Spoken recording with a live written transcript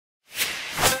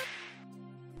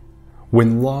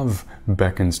When love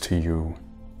beckons to you,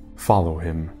 follow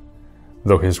him,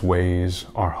 though his ways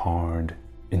are hard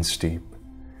and steep.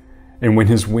 And when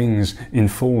his wings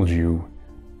enfold you,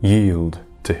 yield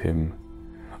to him,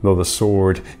 though the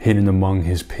sword hidden among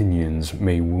his pinions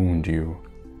may wound you.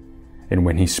 And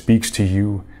when he speaks to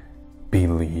you,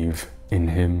 believe in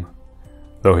him,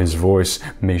 though his voice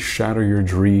may shatter your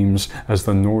dreams as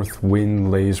the north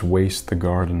wind lays waste the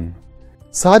garden.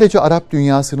 Sadece Arap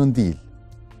dünyasının değil,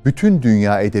 bütün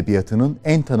dünya edebiyatının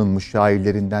en tanınmış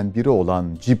şairlerinden biri olan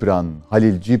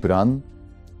Halil Cibran,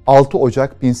 6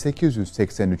 Ocak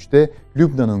 1883'te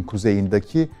Lübnan'ın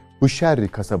kuzeyindeki Mecra'yı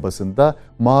kasabasında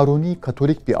Maruni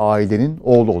Katolik bir ailenin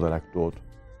oğlu olarak doğdu.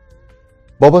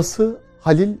 Babası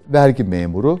Halil vergi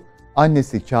memuru,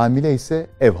 annesi Kamile ise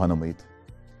ev hanımıydı.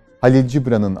 Halil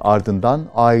Cibran'ın ardından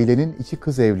ailenin 2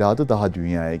 kız evladı daha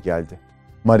dünyaya geldi.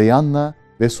 Marianna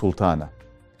ve Sultana.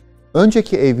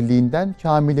 Önceki evliliğinden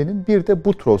Kamile'nin bir de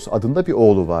Butros adında bir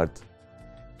oğlu vardı.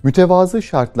 Mütevazı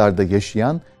şartlarda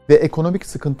yaşayan ve ekonomik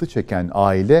sıkıntı çeken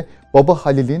aile, baba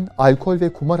Halil'in alkol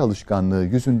ve kumar alışkanlığı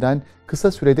yüzünden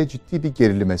kısa sürede ciddi bir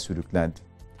gerilime sürüklendi.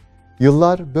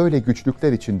 Yıllar böyle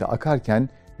güçlükler içinde akarken,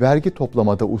 vergi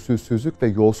toplamada usulsüzlük ve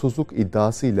yolsuzluk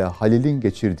iddiasıyla Halil'in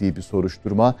geçirdiği bir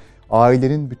soruşturma,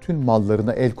 ailenin bütün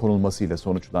mallarına el konulmasıyla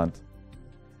sonuçlandı.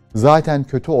 Zaten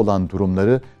kötü olan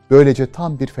durumları böylece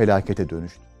tam bir felakete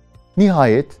dönüştü.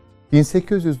 Nihayet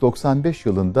 1895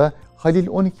 yılında Halil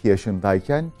 12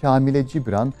 yaşındayken Kamile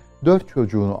Cibran 4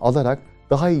 çocuğunu alarak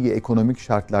daha iyi ekonomik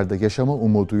şartlarda yaşama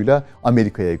umuduyla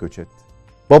Amerika'ya göç etti.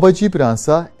 Baba Cibran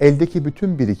ise eldeki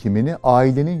bütün birikimini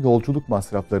ailenin yolculuk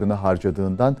masraflarına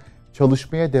harcadığından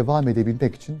çalışmaya devam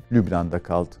edebilmek için Lübnan'da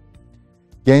kaldı.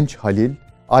 Genç Halil,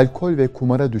 alkol ve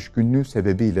kumara düşkünlüğü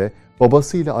sebebiyle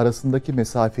babasıyla arasındaki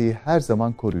mesafeyi her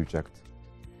zaman koruyacaktı.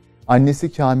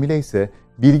 Annesi Kamile ise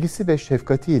bilgisi ve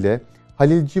şefkatiyle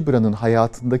Halil Cibran'ın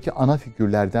hayatındaki ana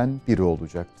figürlerden biri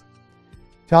olacaktı.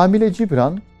 Kamile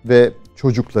Cibran ve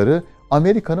çocukları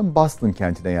Amerika'nın Boston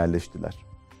kentine yerleştiler.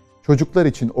 Çocuklar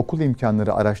için okul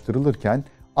imkanları araştırılırken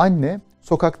anne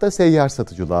sokakta seyyar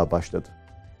satıcılığa başladı.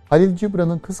 Halil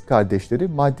Cibran'ın kız kardeşleri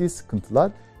maddi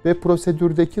sıkıntılar ve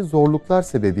prosedürdeki zorluklar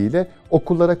sebebiyle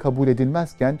okullara kabul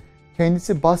edilmezken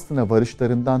kendisi Boston'a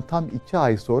varışlarından tam 2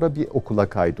 ay sonra bir okula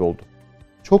kaydoldu.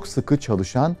 Çok sıkı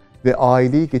çalışan ve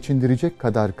aileyi geçindirecek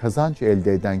kadar kazanç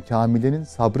elde eden Kamile'nin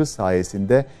sabrı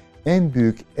sayesinde en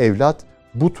büyük evlat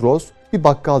Butros bir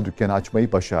bakkal dükkanı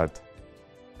açmayı başardı.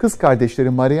 Kız kardeşleri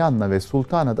Marianna ve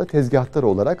Sultana da tezgahtar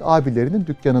olarak abilerinin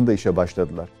dükkanında işe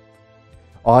başladılar.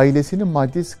 Ailesinin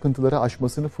maddi sıkıntıları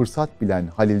aşmasını fırsat bilen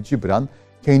Halil Cibran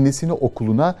kendisini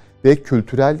okuluna ve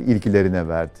kültürel ilgilerine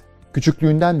verdi.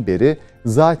 Küçüklüğünden beri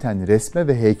zaten resme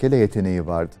ve heykele yeteneği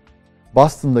vardı.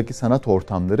 Boston'daki sanat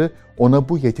ortamları ona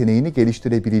bu yeteneğini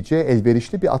geliştirebileceği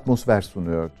elverişli bir atmosfer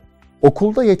sunuyordu.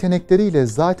 Okulda yetenekleriyle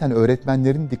zaten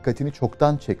öğretmenlerin dikkatini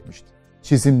çoktan çekmişti.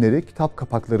 Çizimleri kitap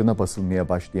kapaklarına basılmaya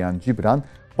başlayan Cibran,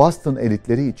 Boston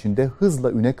elitleri içinde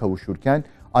hızla üne kavuşurken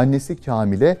annesi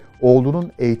Kamile,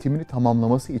 oğlunun eğitimini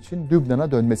tamamlaması için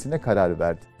Lübnan'a dönmesine karar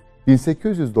verdi.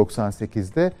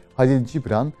 1898'de Halil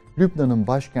Cibran, Lübnan'ın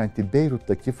başkenti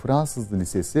Beyrut'taki Fransız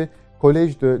Lisesi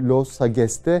Collège de los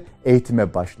Sages'te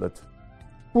eğitime başladı.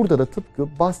 Burada da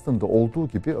tıpkı Boston'da olduğu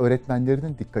gibi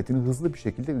öğretmenlerinin dikkatini hızlı bir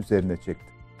şekilde üzerine çekti.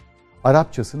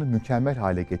 Arapçasını mükemmel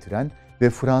hale getiren ve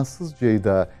Fransızcayı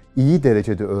da iyi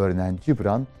derecede öğrenen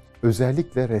Cibran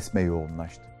özellikle resme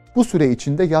yoğunlaştı. Bu süre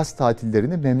içinde yaz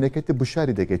tatillerini memleketi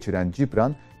Bışari'de geçiren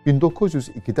Cibran,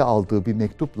 1902'de aldığı bir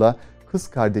mektupla kız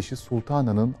kardeşi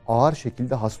Sultana'nın ağır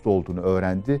şekilde hasta olduğunu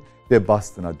öğrendi ve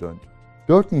Boston'a döndü.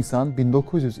 4 Nisan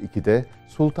 1902'de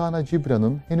Sultana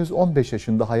Cibran'ın henüz 15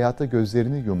 yaşında hayata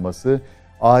gözlerini yumması,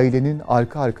 ailenin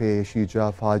arka arkaya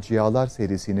yaşayacağı facialar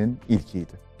serisinin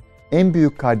ilkiydi. En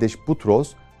büyük kardeş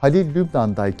Butros, Halil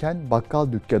Lübnan'dayken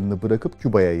bakkal dükkanını bırakıp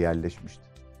Küba'ya yerleşmişti.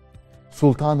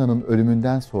 Sultana'nın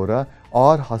ölümünden sonra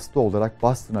ağır hasta olarak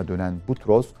Boston'a dönen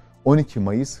Butros, 12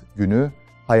 Mayıs günü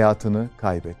hayatını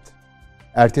kaybetti.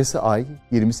 Ertesi ay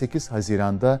 28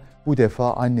 Haziran'da bu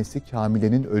defa annesi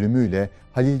Kamile'nin ölümüyle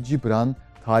Halil Cibran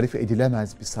tarif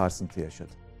edilemez bir sarsıntı yaşadı.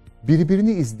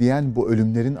 Birbirini izleyen bu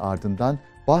ölümlerin ardından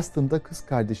Boston'da kız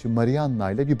kardeşi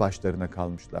Marianna ile bir başlarına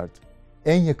kalmışlardı.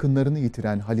 En yakınlarını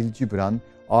yitiren Halil Cibran,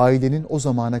 ailenin o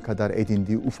zamana kadar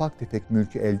edindiği ufak tefek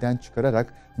mülkü elden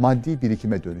çıkararak maddi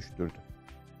birikime dönüştürdü.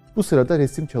 Bu sırada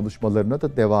resim çalışmalarına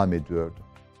da devam ediyordu.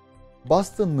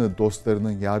 Boston'lı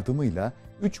dostlarının yardımıyla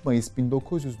 3 Mayıs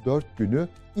 1904 günü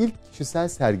ilk kişisel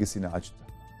sergisini açtı.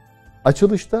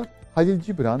 Açılışta Halil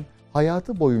Cibran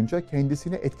hayatı boyunca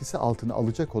kendisini etkisi altına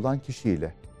alacak olan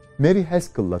kişiyle, Mary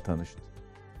Haskell'la tanıştı.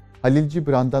 Halil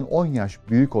Cibran'dan 10 yaş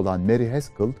büyük olan Mary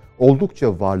Haskell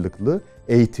oldukça varlıklı,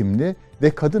 eğitimli ve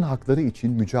kadın hakları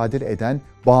için mücadele eden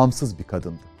bağımsız bir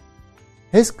kadındı.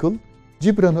 Haskell,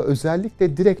 Cibran'ı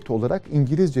özellikle direkt olarak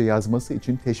İngilizce yazması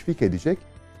için teşvik edecek,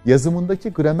 yazımındaki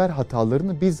gramer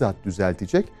hatalarını bizzat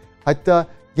düzeltecek, hatta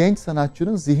genç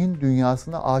sanatçının zihin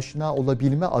dünyasına aşina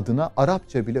olabilme adına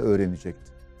Arapça bile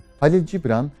öğrenecekti. Halil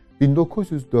Cibran,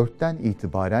 1904'ten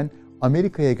itibaren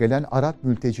Amerika'ya gelen Arap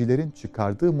mültecilerin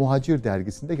çıkardığı Muhacir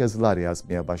dergisinde yazılar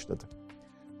yazmaya başladı.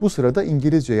 Bu sırada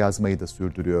İngilizce yazmayı da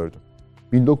sürdürüyordu.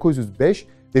 1905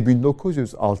 ve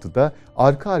 1906'da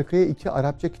arka arkaya 2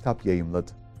 Arapça kitap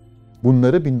yayımladı.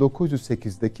 Bunları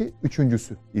 1908'deki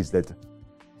üçüncüsü izledi.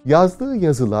 Yazdığı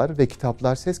yazılar ve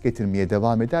kitaplar ses getirmeye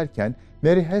devam ederken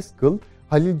Mary Haskell,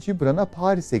 Halil Cibran'a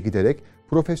Paris'e giderek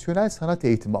profesyonel sanat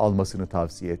eğitimi almasını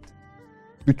tavsiye etti.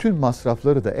 Bütün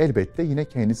masrafları da elbette yine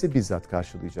kendisi bizzat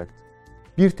karşılayacaktı.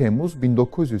 1 Temmuz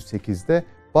 1908'de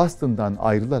Boston'dan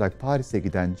ayrılarak Paris'e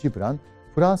giden Cibran,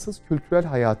 Fransız kültürel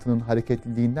hayatının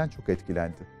hareketliliğinden çok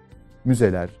etkilendi.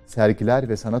 Müzeler, sergiler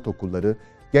ve sanat okulları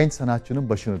genç sanatçının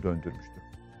başını döndürmüştü.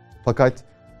 Fakat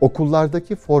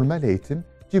okullardaki formel eğitim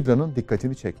Cibran'ın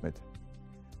dikkatini çekmedi.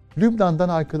 Lübnan'dan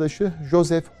arkadaşı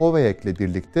Joseph Hoveyek'le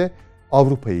birlikte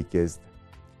Avrupa'yı gezdi.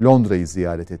 Londra'yı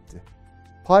ziyaret etti.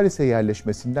 Paris'e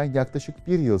yerleşmesinden yaklaşık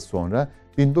 1 yıl sonra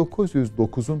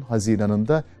 1909'un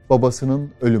Haziran'ında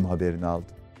babasının ölüm haberini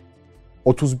aldı.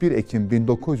 31 Ekim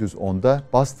 1910'da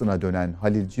Boston'a dönen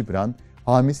Halil Cibran,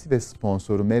 hamisi ve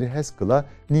sponsoru Mary Haskell'a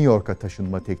New York'a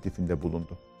taşınma teklifinde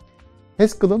bulundu.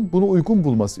 Haskell'ın bunu uygun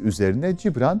bulması üzerine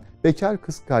Cibran, bekar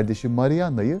kız kardeşi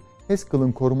Marianna'yı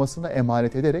Haskell'ın korumasına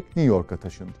emanet ederek New York'a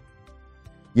taşındı.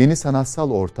 Yeni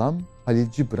sanatsal ortam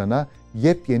Halil Cibran'a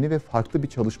yepyeni ve farklı bir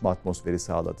çalışma atmosferi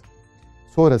sağladı.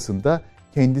 Sonrasında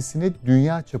kendisini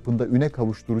dünya çapında üne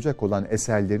kavuşturacak olan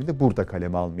eserlerini burada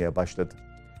kaleme almaya başladı.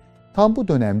 Tam bu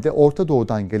dönemde Orta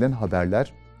Doğu'dan gelen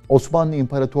haberler Osmanlı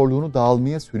İmparatorluğu'nu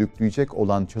dağılmaya sürükleyecek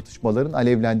olan çatışmaların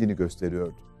alevlendiğini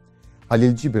gösteriyordu.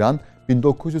 Halil Cibran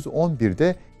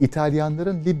 1911'de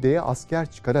İtalyanların Libya'ya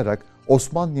asker çıkararak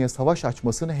Osmanlı'ya savaş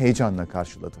açmasını heyecanla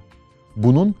karşıladı.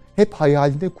 Bunun hep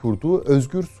hayalinde kurduğu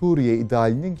özgür Suriye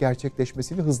idealinin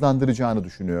gerçekleşmesini hızlandıracağını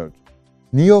düşünüyordu.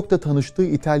 New York'ta tanıştığı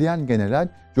İtalyan general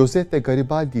Giuseppe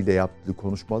Garibaldi ile yaptığı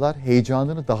konuşmalar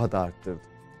heyecanını daha da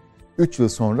arttırdı. 3 yıl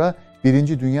sonra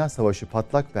 1. Dünya Savaşı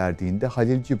patlak verdiğinde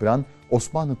Halil Cibran,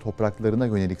 Osmanlı topraklarına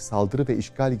yönelik saldırı ve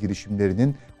işgal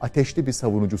girişimlerinin ateşli bir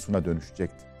savunucusuna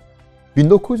dönüşecekti.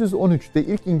 1913'te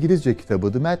ilk İngilizce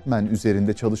kitabı The Madman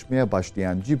üzerinde çalışmaya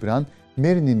başlayan Cibran,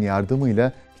 Mary'nin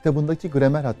yardımıyla kitabındaki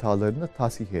gramer hatalarını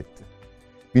tasih etti.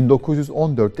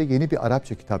 1914'te yeni bir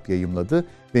Arapça kitap yayımladı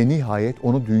ve nihayet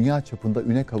onu dünya çapında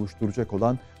üne kavuşturacak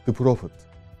olan The Prophet,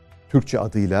 Türkçe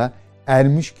adıyla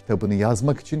Ermiş kitabını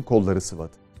yazmak için kolları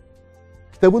sıvadı.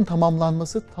 Kitabın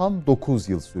tamamlanması tam 9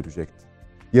 yıl sürecekti.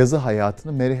 Yazı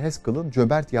hayatını Mary Haskell'ın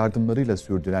cömert yardımlarıyla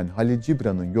sürdüren Halil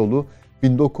Cibran'ın yolu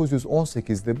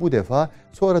 1918'de bu defa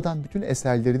sonradan bütün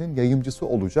eserlerinin yayımcısı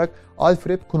olacak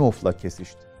Alfred Knopf'la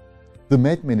kesişti. The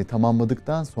Madman'i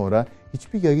tamamladıktan sonra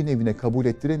hiçbir yayın evine kabul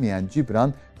ettiremeyen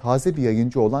Cibran, taze bir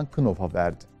yayıncı olan Knopf'a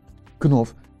verdi.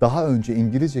 Knopf, daha önce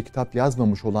İngilizce kitap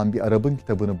yazmamış olan bir Arap'ın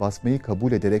kitabını basmayı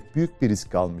kabul ederek büyük bir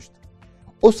risk almıştı.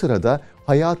 O sırada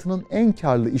hayatının en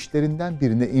karlı işlerinden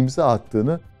birine imza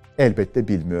attığını elbette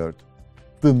bilmiyordu.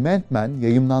 The Madman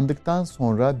yayımlandıktan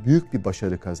sonra büyük bir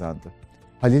başarı kazandı.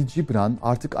 Halil Cibran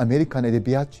artık Amerikan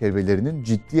edebiyat çevrelerinin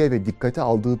ciddiye ve dikkate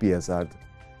aldığı bir yazardı.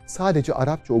 Sadece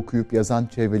Arapça okuyup yazan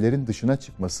çevrelerin dışına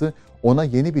çıkması ona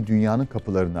yeni bir dünyanın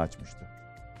kapılarını açmıştı.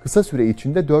 Kısa süre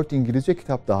içinde 4 İngilizce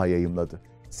kitap daha yayımladı.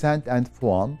 Sand and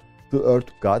Foam, The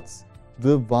Earth Gods,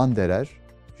 The Wanderer,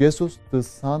 Jesus the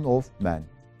Son of Man.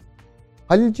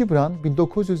 Halil Cibran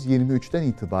 1923'ten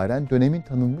itibaren dönemin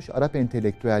tanınmış Arap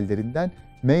entelektüellerinden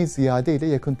May Ziyade ile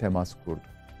yakın temas kurdu.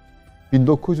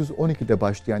 1912'de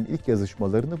başlayan ilk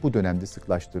yazışmalarını bu dönemde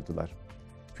sıklaştırdılar.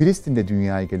 Filistin'de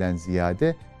dünyaya gelen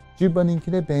Ziyade,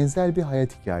 Cibran'ınkine benzer bir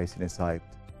hayat hikayesine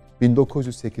sahipti.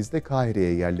 1908'de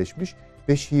Kahire'ye yerleşmiş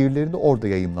ve şiirlerini orada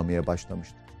yayımlamaya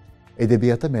başlamıştı.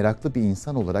 Edebiyata meraklı bir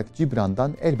insan olarak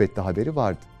Cibran'dan elbette haberi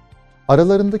vardı.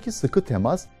 Aralarındaki sıkı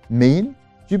temas, May'in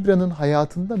Cibran'ın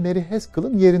hayatında Mary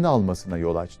Haskell'ın yerini almasına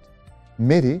yol açtı.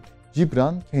 Mary,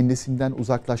 Cibran kendisinden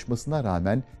uzaklaşmasına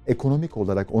rağmen ekonomik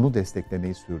olarak onu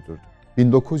desteklemeyi sürdürdü.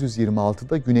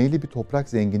 1926'da güneyli bir toprak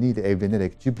zenginiyle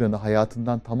evlenerek Cibran'ı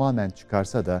hayatından tamamen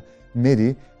çıkarsa da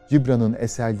Mary, Cibran'ın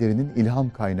eserlerinin ilham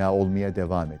kaynağı olmaya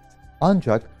devam etti.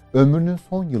 Ancak ömrünün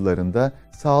son yıllarında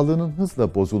sağlığının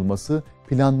hızla bozulması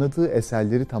planladığı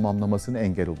eserleri tamamlamasına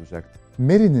engel olacaktı.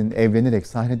 Mary'nin evlenerek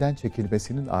sahneden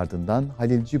çekilmesinin ardından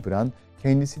Halil Cibran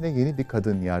kendisine yeni bir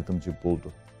kadın yardımcı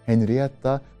buldu.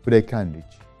 Henrietta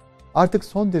Breckenridge. Artık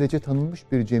son derece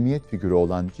tanınmış bir cemiyet figürü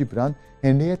olan Cibran,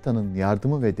 Henrietta'nın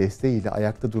yardımı ve desteğiyle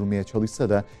ayakta durmaya çalışsa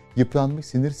da yıpranmış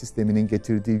sinir sisteminin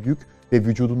getirdiği yük ve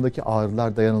vücudundaki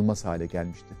ağrılar dayanılmaz hale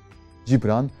gelmişti.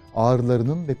 Cibran,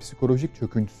 ağrılarının ve psikolojik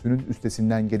çöküntüsünün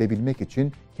üstesinden gelebilmek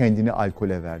için kendini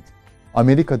alkole verdi.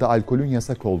 Amerika'da alkolün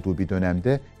yasak olduğu bir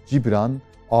dönemde Cibran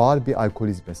ağır bir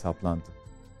alkolizme saplandı.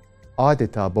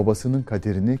 Adeta babasının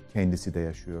kaderini kendisi de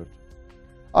yaşıyordu.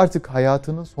 Artık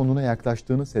hayatının sonuna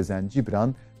yaklaştığını sezen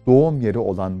Cibran, doğum yeri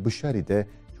olan Bışari'de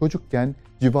çocukken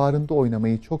civarında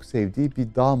oynamayı çok sevdiği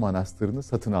bir dağ manastırını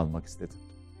satın almak istedi.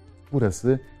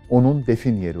 Burası onun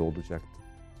defin yeri olacaktı.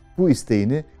 Bu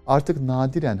isteğini artık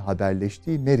nadiren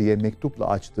haberleştiği Mary'e mektupla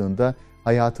açtığında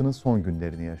hayatının son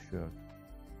günlerini yaşıyordu.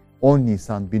 10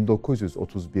 Nisan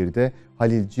 1931'de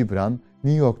Halil Cibran,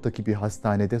 New York'taki bir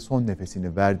hastanede son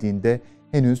nefesini verdiğinde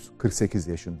henüz 48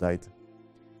 yaşındaydı.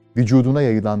 Vücuduna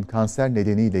yayılan kanser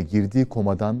nedeniyle girdiği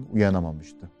komadan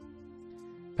uyanamamıştı.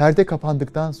 Perde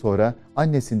kapandıktan sonra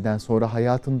annesinden sonra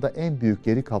hayatında en büyük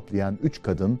yeri kaplayan 3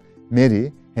 kadın, Mary,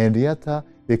 Henrietta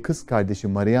ve kız kardeşi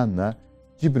Marianna,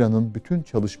 Cibran'ın bütün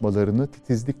çalışmalarını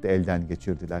titizlikle elden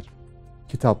geçirdiler.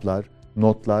 Kitaplar,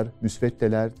 notlar,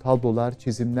 müsveddeler, tablolar,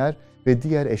 çizimler ve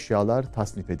diğer eşyalar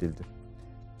tasnif edildi.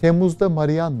 Temmuz'da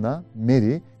Marianna,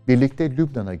 Mary birlikte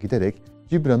Lübnan'a giderek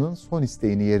Cibran'ın son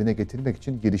isteğini yerine getirmek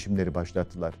için girişimleri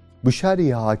başlattılar.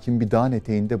 Bışari'ye hakim bir dağın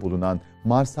eteğinde bulunan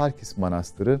Marsarkis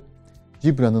Manastırı,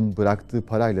 Cibran'ın bıraktığı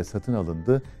parayla satın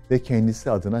alındı ve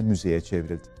kendisi adına müzeye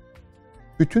çevrildi.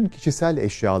 Bütün kişisel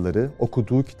eşyaları,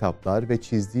 okuduğu kitaplar ve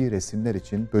çizdiği resimler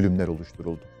için bölümler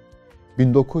oluşturuldu.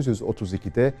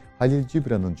 1932'de Halil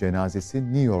Cibran'ın cenazesi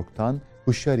New York'tan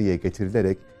Bışari'ye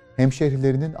getirilerek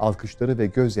hemşehrilerinin alkışları ve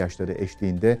gözyaşları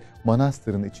eşliğinde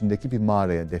manastırın içindeki bir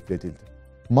mağaraya defnedildi.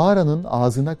 Mağaranın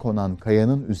ağzına konan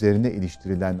kayanın üzerine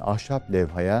iliştirilen ahşap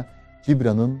levhaya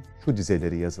Cibran'ın şu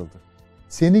dizeleri yazıldı.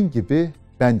 Senin gibi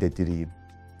ben de diriyim.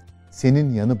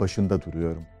 Senin yanı başında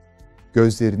duruyorum.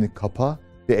 Gözlerini kapa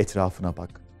ve etrafına bak.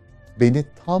 Beni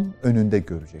tam önünde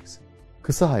göreceksin.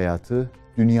 Kısa hayatı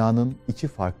dünyanın iki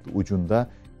farklı ucunda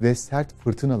ve sert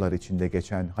fırtınalar içinde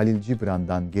geçen Halil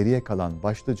Cibran'dan geriye kalan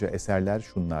başlıca eserler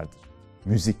şunlardır.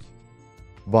 Müzik,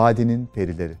 Vadinin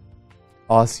Perileri,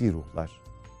 Asi Ruhlar,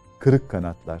 Kırık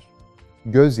Kanatlar,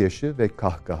 Gözyaşı ve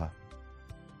Kahkaha,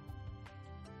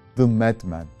 The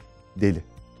Madman, Deli,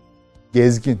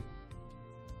 Gezgin,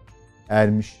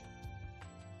 Ermiş,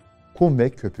 Kum ve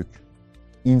Köpük,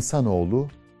 İnsanoğlu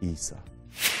İsa.